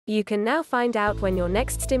You can now find out when your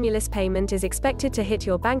next stimulus payment is expected to hit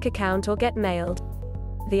your bank account or get mailed.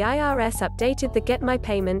 The IRS updated the Get My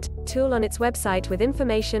Payment tool on its website with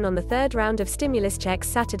information on the third round of stimulus checks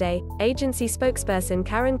Saturday, agency spokesperson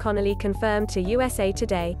Karen Connolly confirmed to USA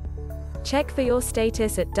Today. Check for your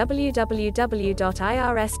status at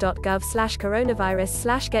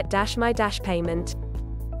www.irs.gov/coronavirus/get-my-payment.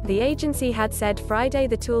 The agency had said Friday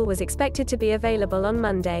the tool was expected to be available on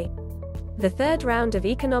Monday. The third round of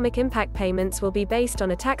economic impact payments will be based on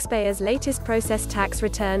a taxpayer's latest processed tax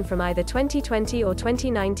return from either 2020 or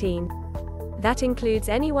 2019. That includes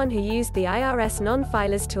anyone who used the IRS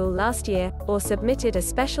non-filers tool last year, or submitted a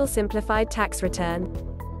special simplified tax return.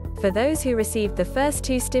 For those who received the first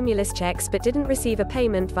two stimulus checks but didn't receive a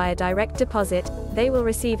payment via direct deposit, they will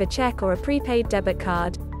receive a check or a prepaid debit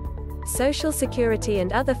card. Social Security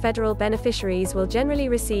and other federal beneficiaries will generally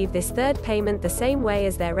receive this third payment the same way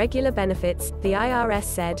as their regular benefits, the IRS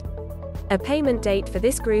said. A payment date for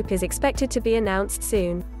this group is expected to be announced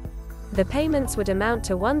soon. The payments would amount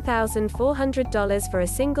to $1,400 for a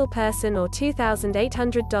single person or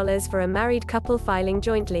 $2,800 for a married couple filing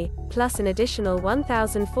jointly, plus an additional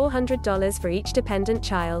 $1,400 for each dependent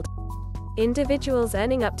child. Individuals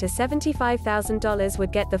earning up to $75,000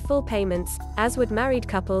 would get the full payments, as would married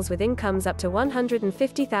couples with incomes up to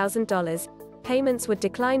 $150,000. Payments would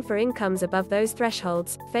decline for incomes above those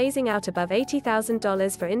thresholds, phasing out above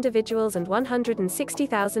 $80,000 for individuals and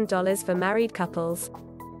 $160,000 for married couples.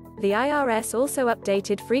 The IRS also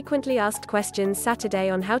updated frequently asked questions Saturday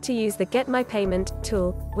on how to use the Get My Payment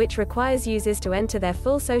tool, which requires users to enter their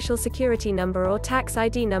full Social Security number or tax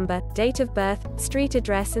ID number, date of birth, street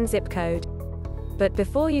address and zip code. But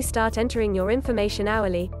before you start entering your information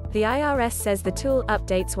hourly, the IRS says the tool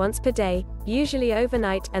updates once per day, usually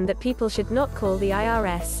overnight, and that people should not call the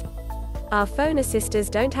IRS. Our phone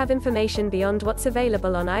assisters don't have information beyond what's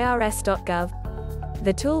available on irs.gov.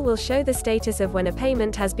 The tool will show the status of when a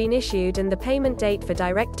payment has been issued and the payment date for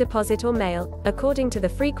direct deposit or mail, according to the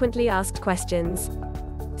frequently asked questions.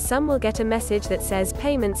 Some will get a message that says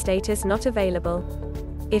payment status not available.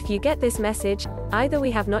 If you get this message, either we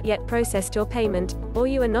have not yet processed your payment, or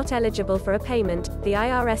you are not eligible for a payment, the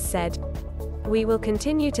IRS said. We will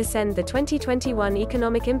continue to send the 2021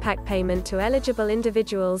 economic impact payment to eligible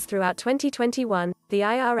individuals throughout 2021, the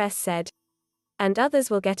IRS said. And others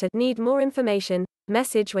will get a "need more information"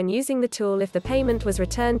 message when using the tool if the payment was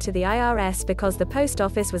returned to the IRS because the post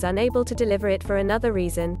office was unable to deliver it for another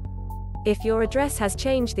reason. If your address has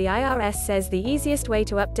changed, the IRS says the easiest way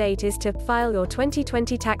to update is to file your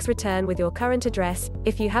 2020 tax return with your current address,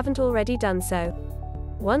 if you haven't already done so.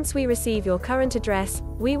 Once we receive your current address,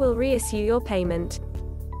 we will reissue your payment.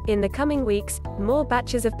 In the coming weeks, more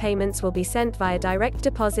batches of payments will be sent via direct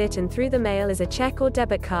deposit and through the mail as a check or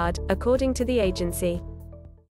debit card, according to the agency.